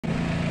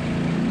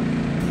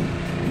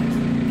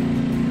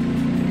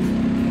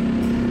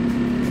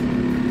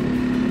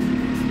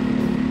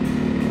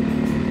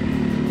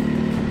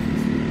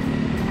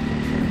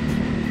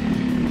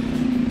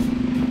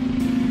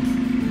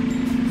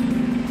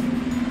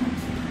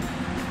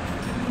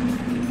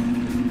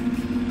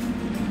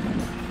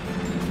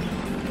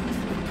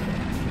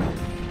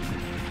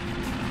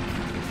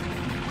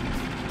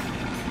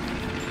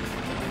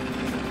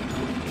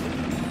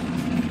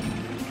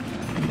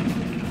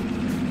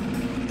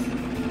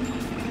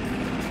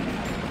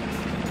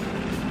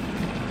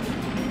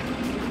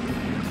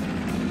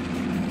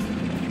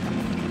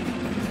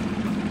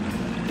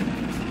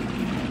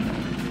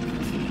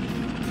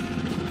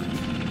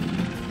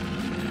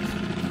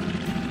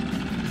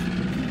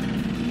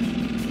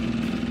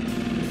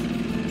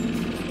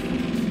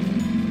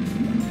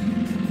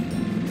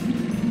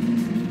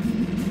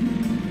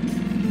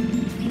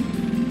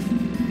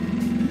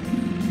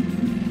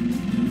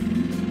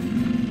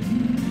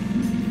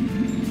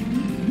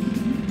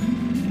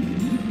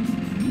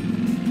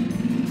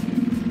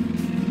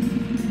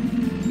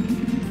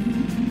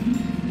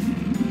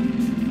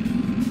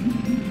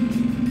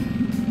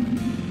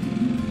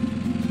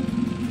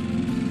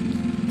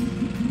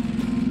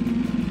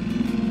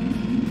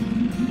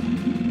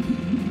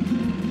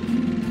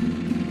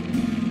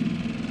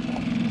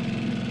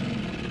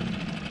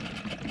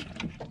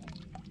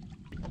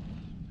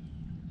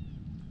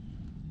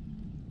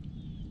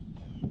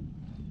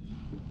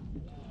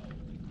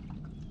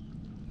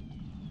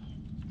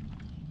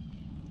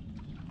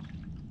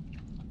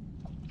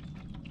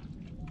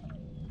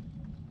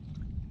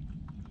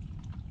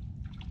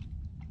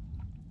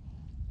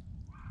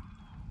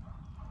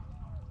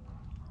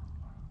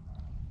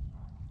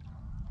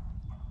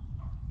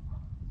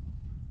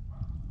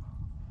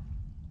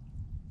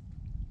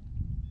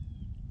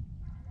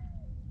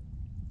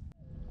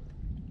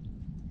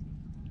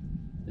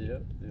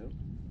Yep, yep.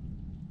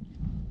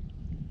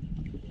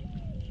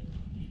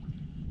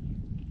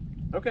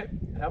 Okay,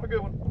 have a good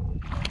one.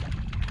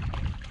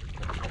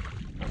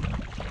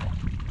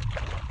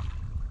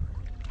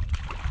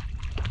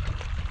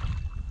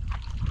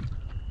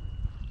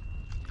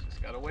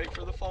 Just gotta wait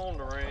for the phone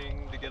to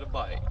ring to get a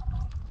bite.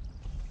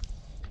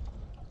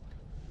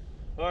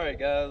 Alright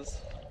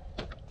guys,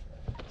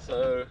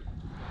 so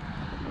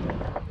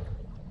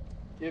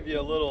give you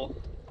a little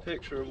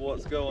picture of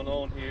what's going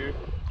on here.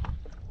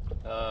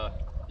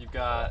 You've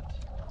got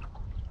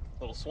a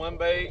little swim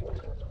bait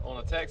on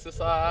a Texas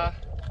eye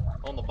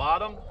on the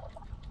bottom.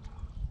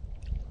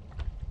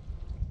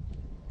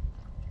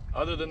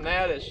 Other than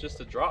that, it's just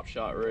a drop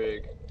shot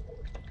rig.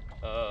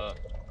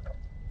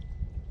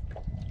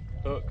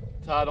 Hook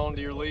tied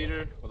onto your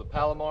leader with a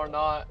Palomar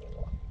knot.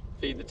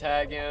 Feed the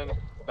tag in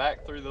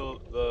back through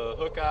the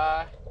hook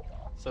eye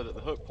so that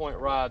the hook point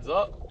rides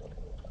up.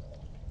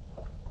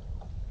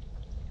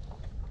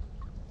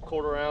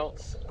 1/4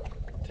 ounce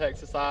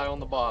Texas eye on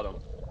the bottom.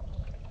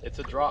 It's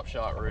a drop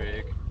shot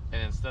rig,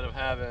 and instead of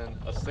having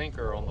a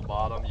sinker on the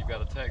bottom, you've got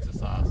a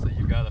Texas eye, so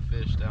you've got a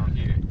fish down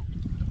here.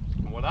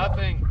 And what I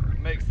think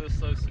makes this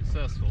so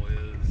successful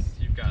is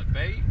you've got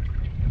bait,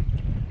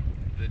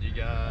 then you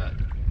got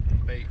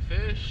bait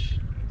fish.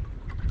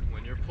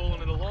 When you're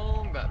pulling it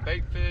along, that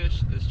bait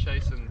fish is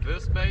chasing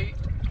this bait.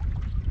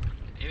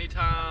 And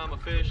anytime a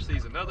fish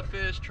sees another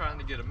fish trying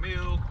to get a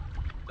meal,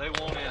 they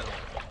want in on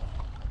it.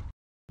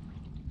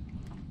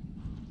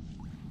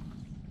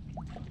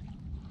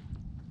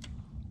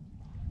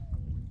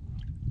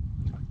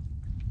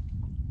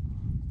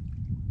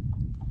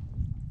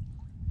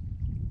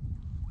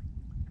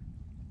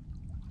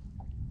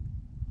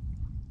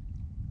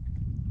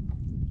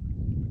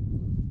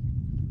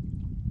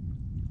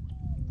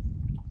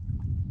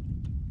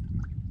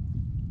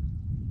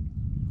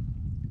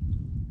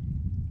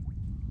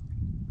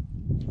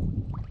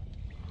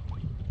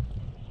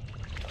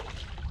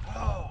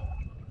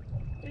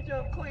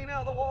 Jump clean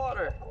out of the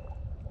water.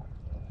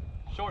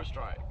 Short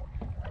strike.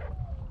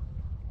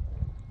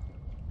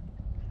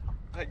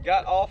 I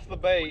got off the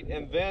bait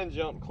and then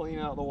jumped clean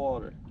out of the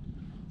water.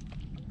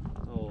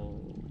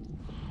 Oh.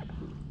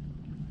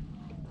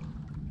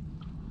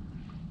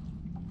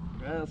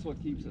 That's what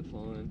keeps it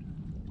fun.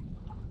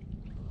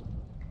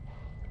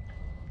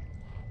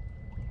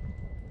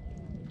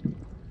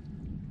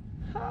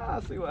 Ha, I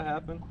see what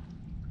happened.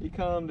 He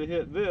come to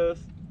hit this,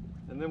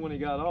 and then when he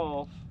got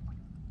off,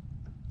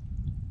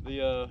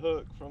 the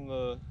hook from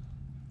the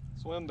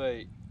swim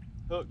bait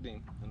hooked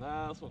him, and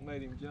that's what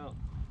made him jump.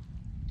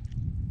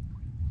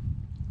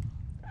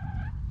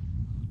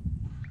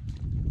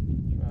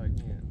 Try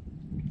again.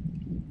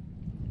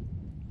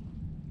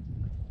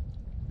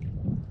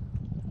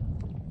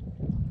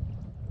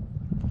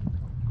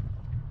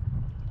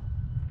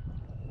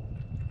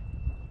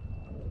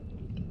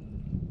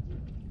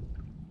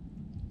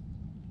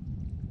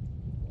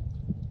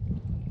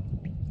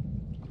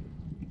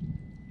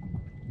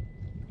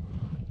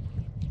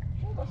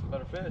 That's a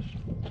better fish.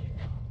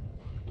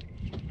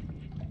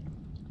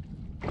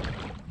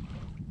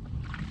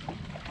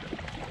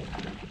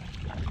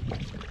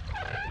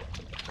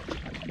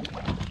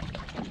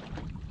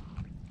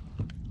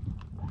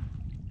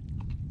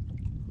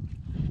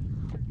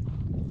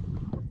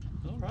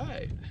 All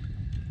right.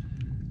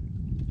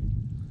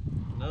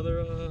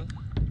 Another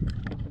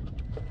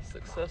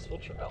successful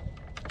trout.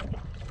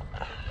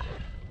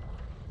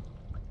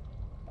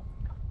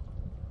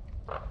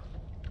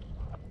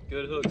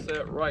 Good hook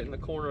set right in the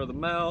corner of the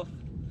mouth.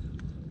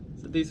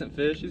 It's a decent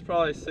fish. He's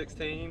probably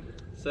 16,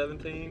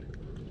 17.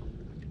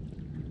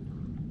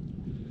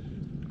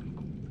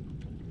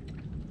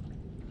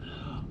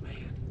 Oh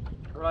man,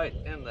 right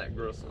in that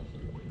gristle.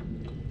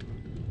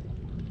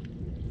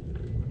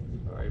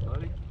 All right,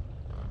 buddy.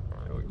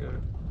 There we go.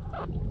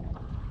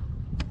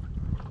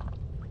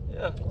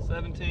 Yeah,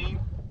 17.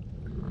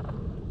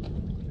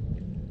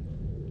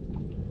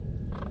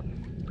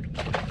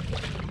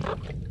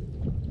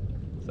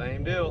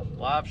 Same deal,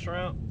 live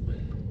shrimp,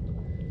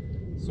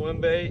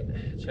 swim bait,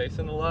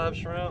 chasing the live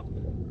shrimp.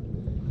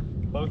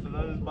 Both of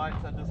those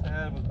bites I just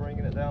had was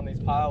bringing it down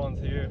these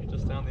pylons here,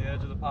 just down the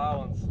edge of the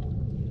pylons.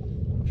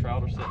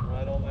 Trout are sitting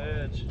right on the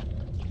edge.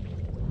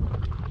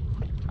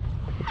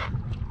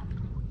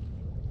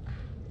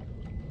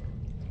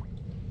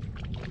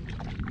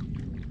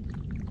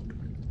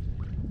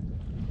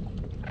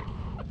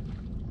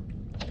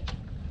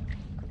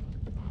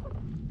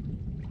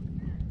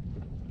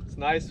 It's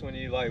nice when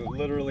you like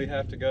literally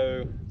have to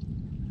go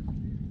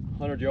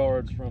 100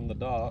 yards from the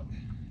dock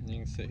and you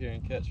can sit here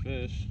and catch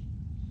fish.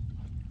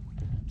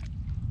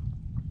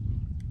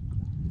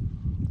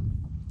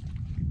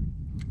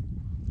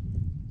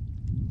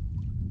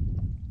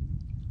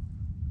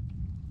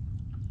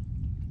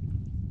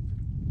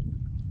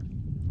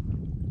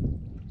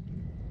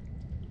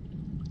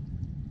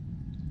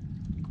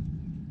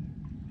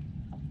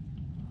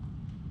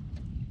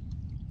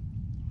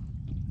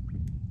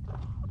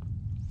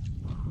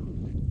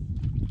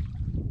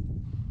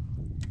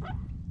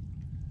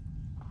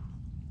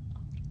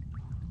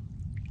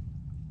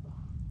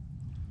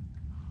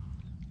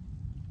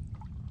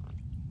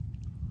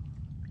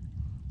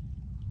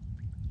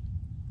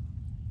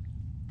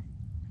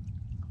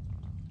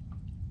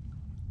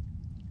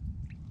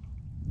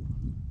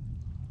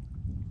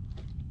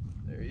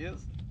 he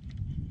is.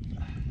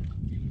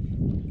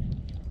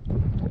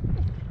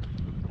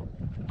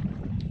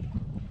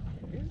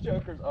 These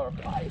jokers are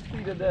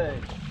feisty today.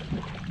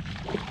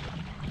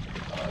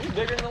 He's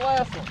bigger than the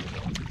last one.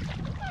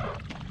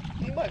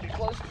 He might be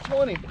close to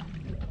 20.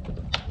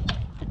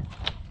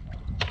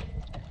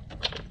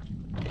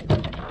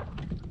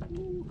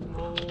 Ooh, come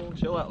on,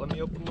 chill out. Let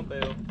me open my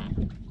bell.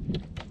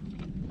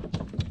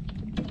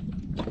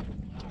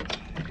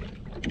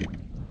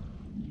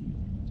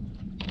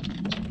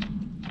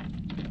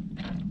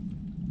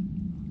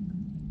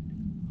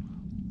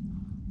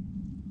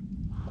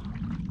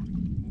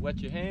 Wet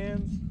your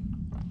hands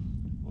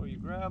before you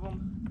grab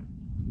them,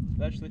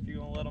 especially if you're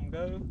gonna let them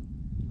go.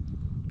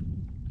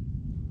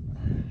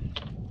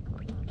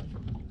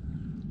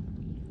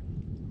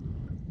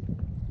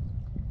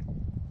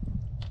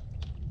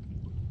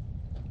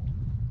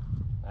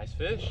 Nice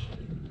fish.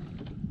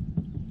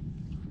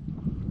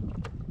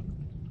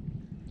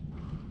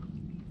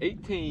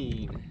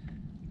 18.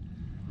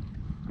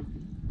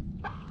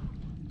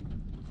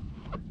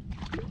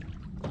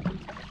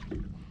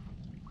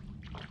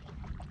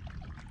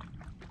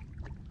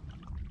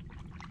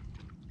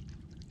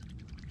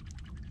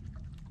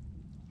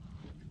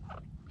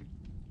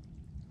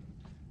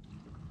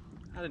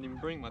 I didn't even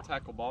bring my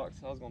tackle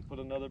box. I was gonna put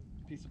another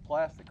piece of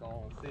plastic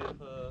on and see if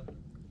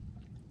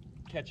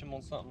catch them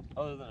on something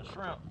other than a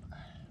shrimp.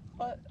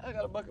 But I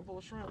got a bucket full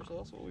of shrimp, so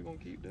that's what we're gonna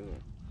keep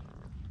doing.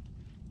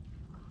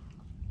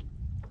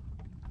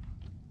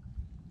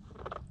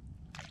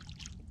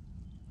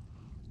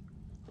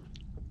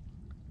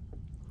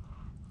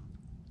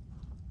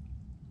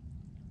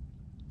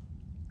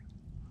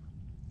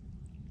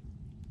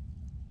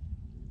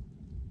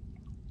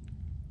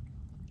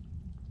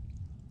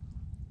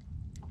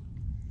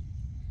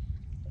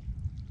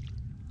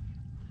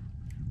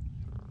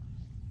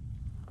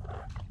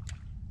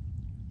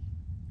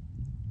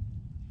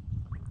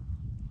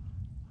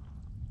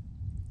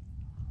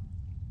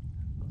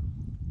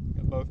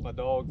 Both my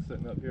dogs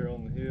sitting up here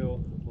on the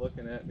hill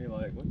looking at me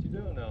like, what you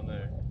doing down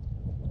there?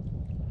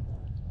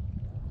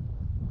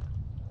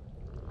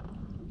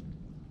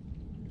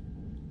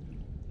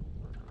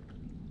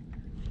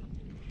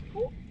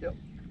 Oh, yep.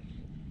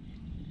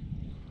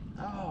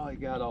 Oh, he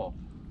got off.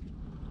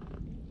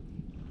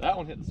 That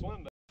one hit the swim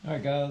bait. All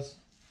right, guys.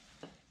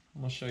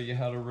 I'm gonna show you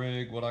how to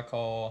rig what I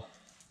call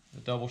the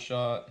double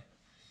shot.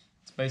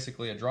 It's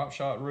basically a drop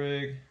shot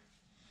rig.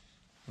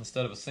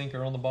 Instead of a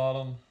sinker on the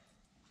bottom,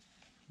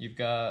 you've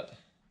got a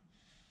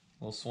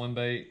little swim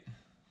bait,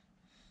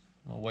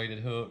 a weighted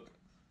hook.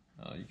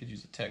 You could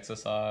use a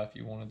Texas eye if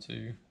you wanted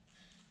to.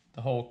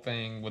 The whole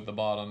thing with the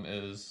bottom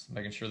is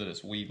making sure that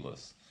it's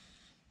weedless,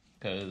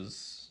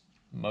 because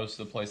most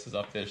of the places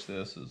I fish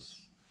this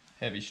is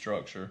heavy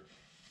structure.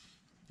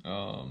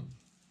 Lots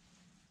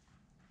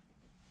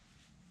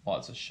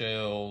of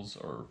shells,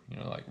 or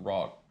like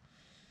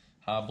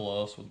high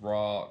bluffs with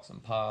rocks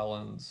and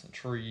pilings and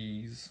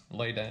trees,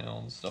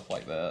 laydowns, stuff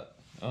like that.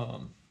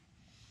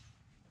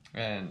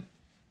 And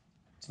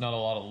it's not a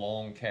lot of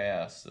long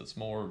casts. It's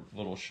more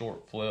little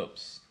short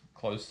flips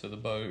close to the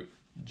boat,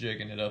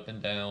 jigging it up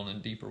and down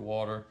in deeper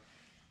water,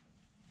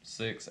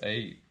 6,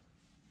 8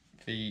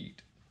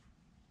 feet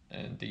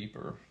and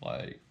deeper,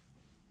 like,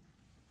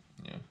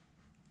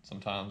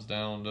 sometimes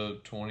down to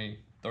 20,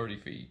 30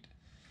 feet.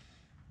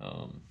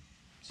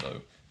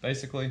 So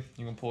basically,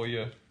 you're gonna pull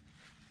you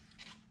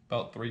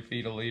about 3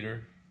 feet a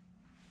leader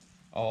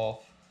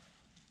off.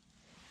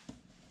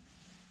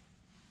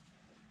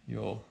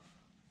 You'll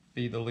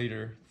feed the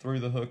leader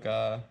through the hook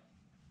eye.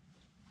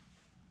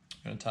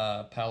 You're gonna tie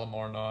a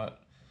Palomar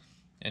knot,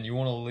 and you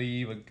want to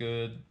leave a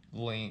good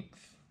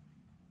length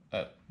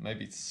at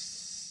maybe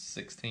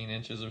 16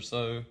 inches or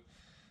so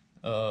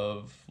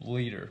of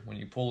leader when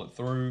you pull it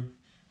through,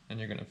 and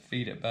you're gonna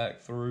feed it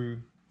back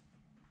through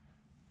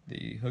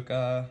the hook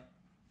eye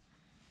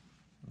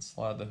and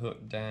slide the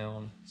hook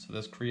down. So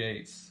this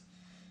creates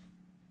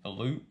a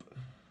loop,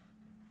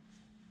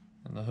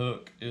 and the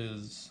hook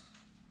is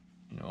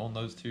on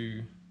those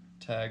two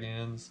tag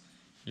ends.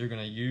 You're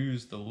going to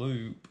use the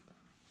loop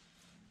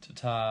to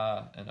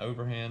tie an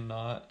overhand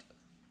knot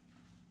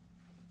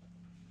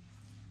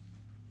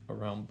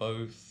around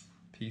both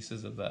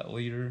pieces of that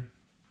leader.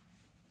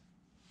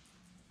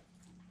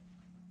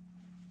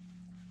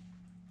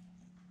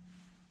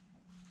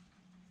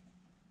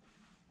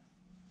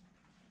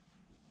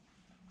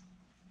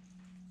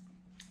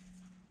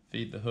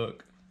 Feed the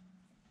hook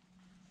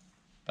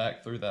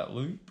back through that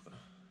loop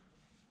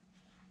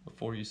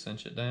before you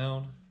cinch it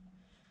down.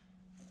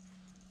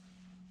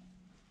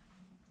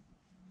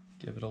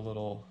 Give it a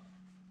little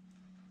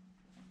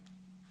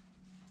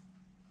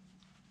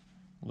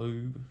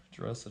lube,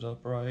 dress it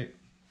up right.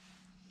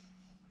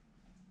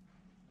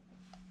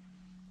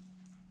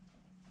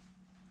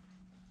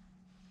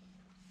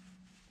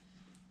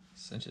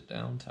 Cinch it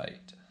down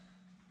tight,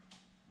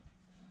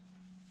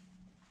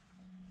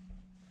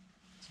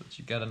 so that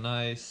you got a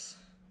nice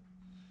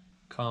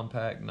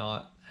compact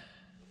knot.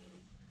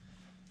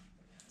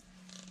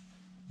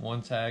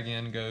 One tag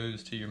end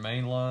goes to your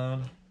main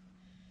line,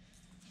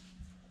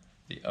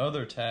 The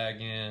other tag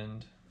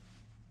end,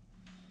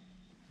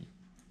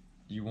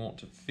 you want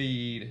to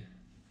feed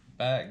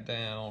back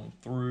down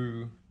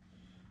through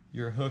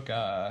your hook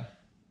eye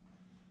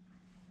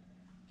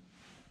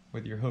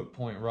with your hook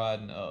point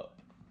riding up.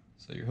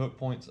 So your hook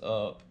point's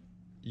up,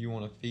 you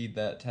want to feed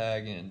that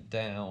tag end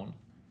down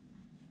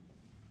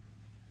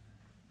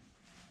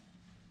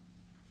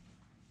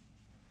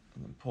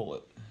and then pull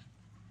it.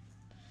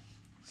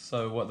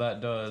 So what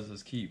that does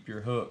is keep your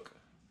hook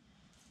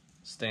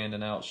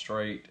standing out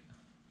straight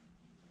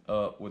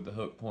up with the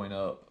hook point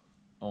up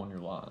on your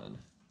line.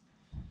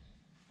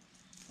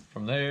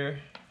 From there,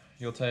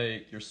 you'll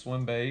take your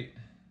swim bait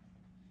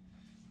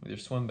with your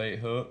swim bait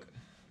hook.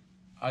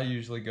 I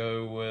usually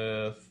go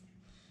with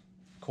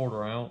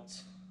 1/4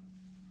 ounce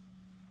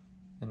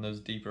in those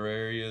deeper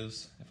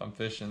areas. If I'm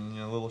fishing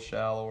a little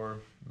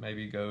shallower,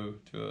 maybe go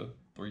to a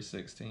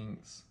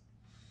 3/16.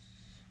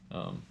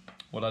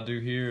 What I do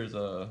here is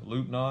a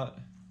loop knot.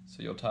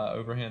 So you'll tie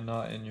overhand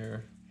knot in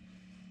your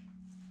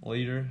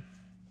leader,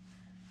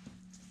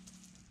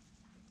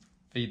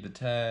 feed the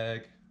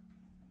tag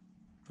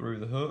through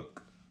the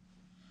hook,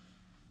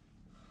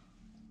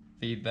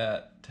 feed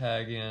that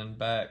tag in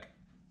back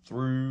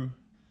through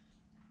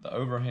the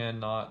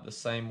overhand knot the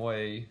same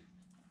way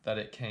that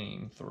it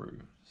came through.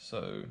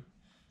 So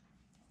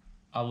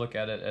I look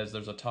at it as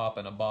there's a top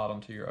and a bottom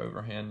to your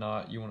overhand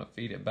knot. You want to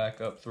feed it back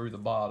up through the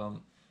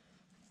bottom,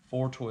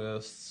 4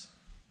 twists,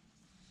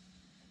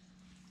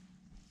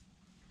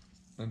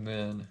 and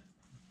then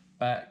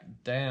back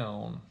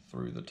down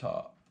through the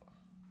top.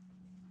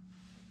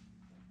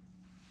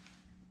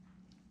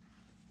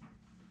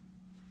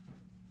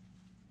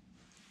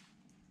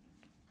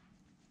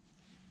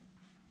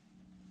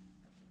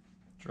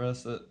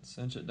 Dress it,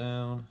 cinch it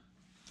down.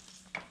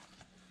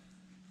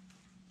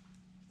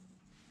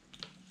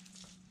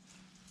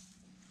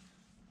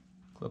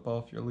 Clip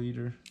off your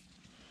leader,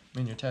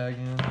 your tag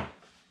in,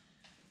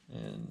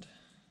 and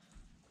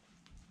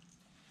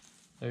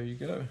there you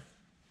go.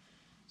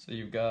 So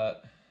you've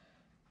got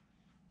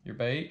your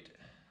bait,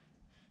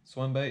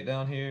 swim bait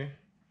down here.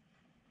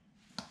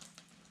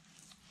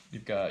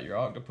 You've got your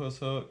octopus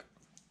hook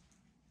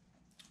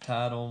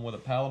tied on with a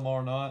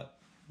Palomar knot,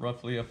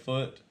 roughly a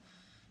foot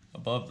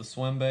above the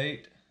swim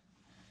bait.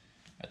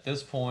 At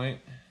this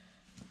point,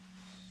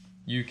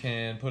 you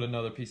can put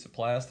another piece of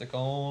plastic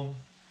on,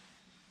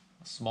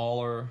 a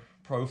smaller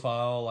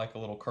profile like a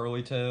little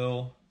curly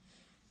tail,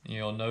 and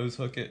you'll nose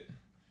hook it,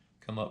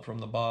 come up from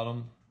the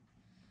bottom,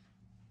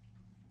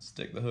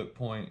 stick the hook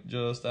point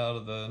just out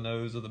of the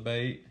nose of the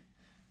bait,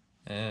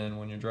 and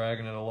when you're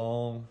dragging it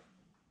along,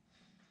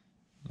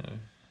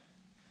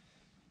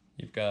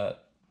 you've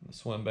got the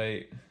swim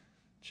bait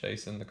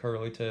chasing the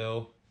curly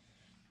tail.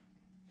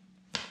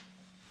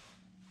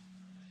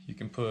 You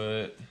can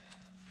put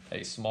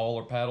a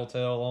smaller paddle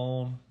tail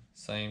on,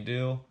 same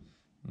deal,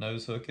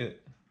 nose hook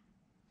it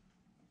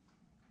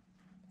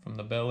from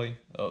the belly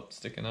up,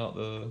 sticking out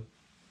the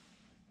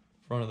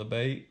front of the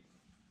bait.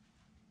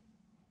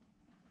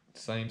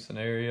 Same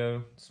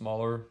scenario,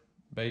 smaller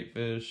bait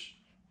fish,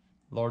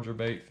 larger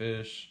bait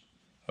fish,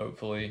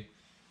 hopefully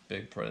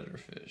big predator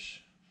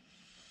fish.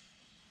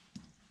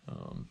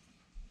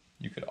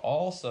 You could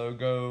also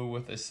go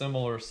with a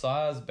similar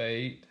size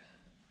bait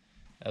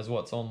as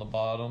what's on the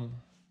bottom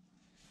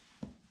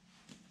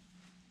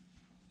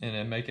and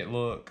then make it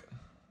look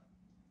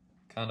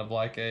kind of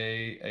like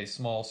a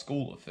small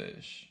school of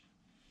fish.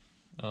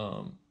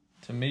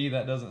 To me,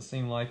 that doesn't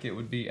seem like it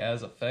would be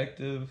as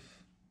effective.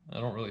 I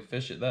don't really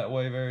fish it that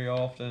way very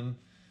often.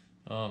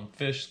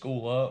 Fish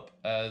school up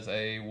as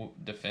a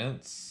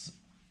defense.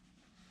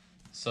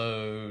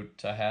 So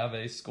to have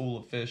a school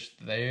of fish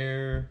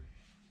there,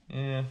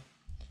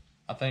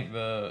 I think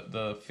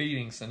the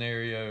feeding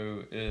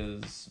scenario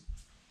is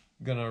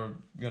gonna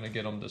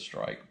get them to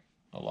strike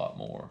a lot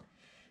more.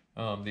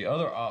 The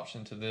other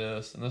option to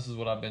this, and this is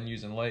what I've been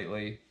using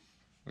lately,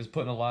 is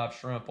putting a live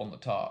shrimp on the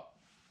top.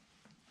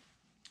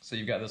 So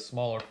you've got this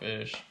smaller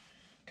fish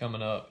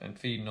coming up and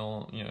feeding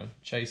on,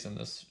 chasing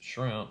this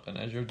shrimp, and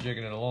as you're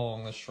jigging it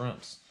along, the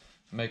shrimp's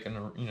making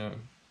a,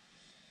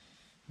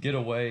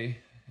 getaway,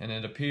 and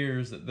it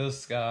appears that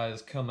this guy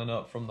is coming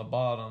up from the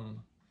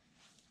bottom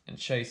and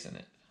chasing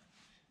it.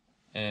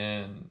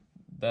 And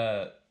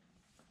that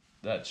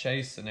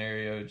chase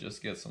scenario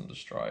just gets them to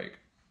strike.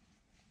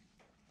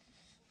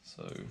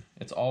 So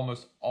it's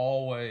almost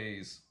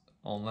always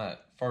on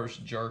that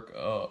first jerk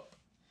up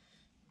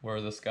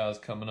where this guy's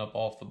coming up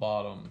off the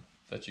bottom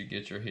that you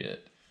get your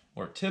hit.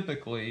 Where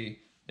typically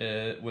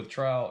with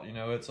trout,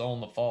 it's on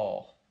the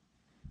fall.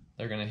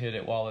 They're going to hit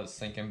it while it's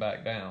sinking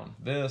back down.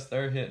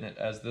 They're hitting it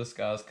as this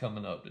guy's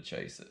coming up to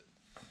chase it.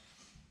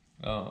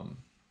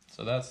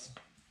 So that's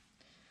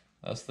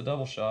the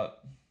double shot.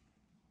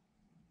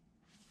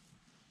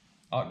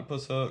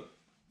 Octopus hook,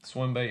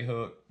 swim bait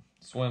hook,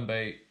 swim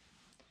bait.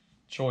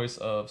 Choice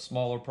of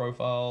smaller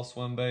profile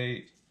swim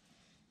bait,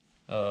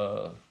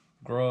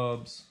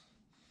 grubs,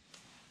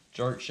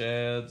 jerk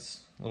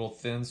shads, little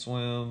thin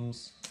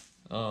swims,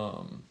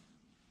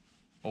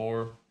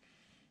 or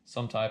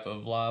some type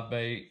of live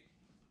bait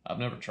I've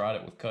never tried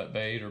it with cut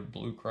bait or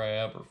blue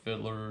crab or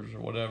fiddlers or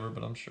whatever,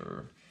 but I'm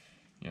sure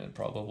it'd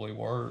probably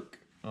work.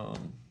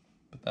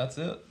 But that's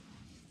it.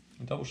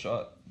 Double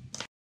shot.